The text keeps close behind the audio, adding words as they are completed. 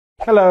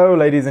Hello,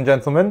 ladies and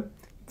gentlemen.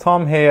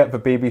 Tom here for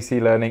BBC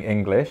Learning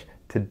English.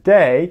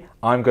 Today,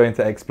 I'm going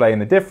to explain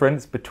the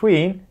difference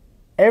between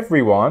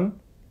everyone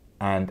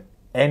and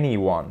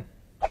anyone.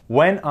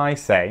 When I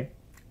say,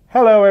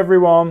 hello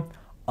everyone,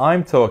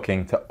 I'm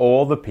talking to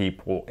all the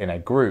people in a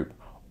group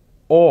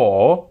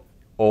or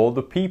all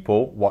the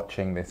people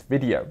watching this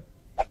video.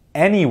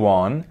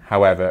 Anyone,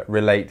 however,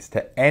 relates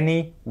to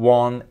any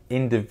one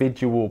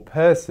individual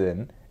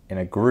person in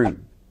a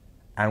group,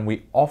 and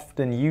we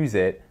often use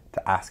it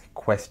to ask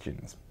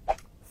questions.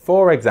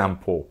 For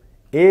example,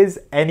 is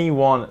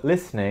anyone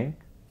listening?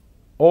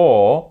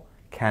 Or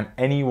can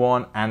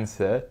anyone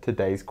answer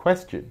today's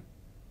question?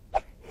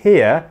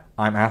 Here,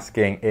 I'm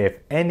asking if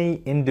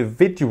any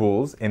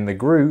individuals in the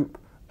group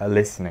are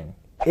listening.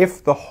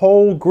 If the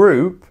whole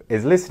group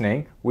is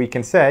listening, we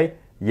can say,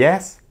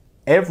 yes,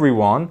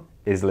 everyone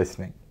is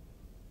listening,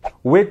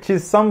 which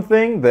is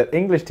something that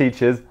English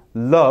teachers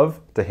love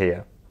to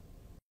hear.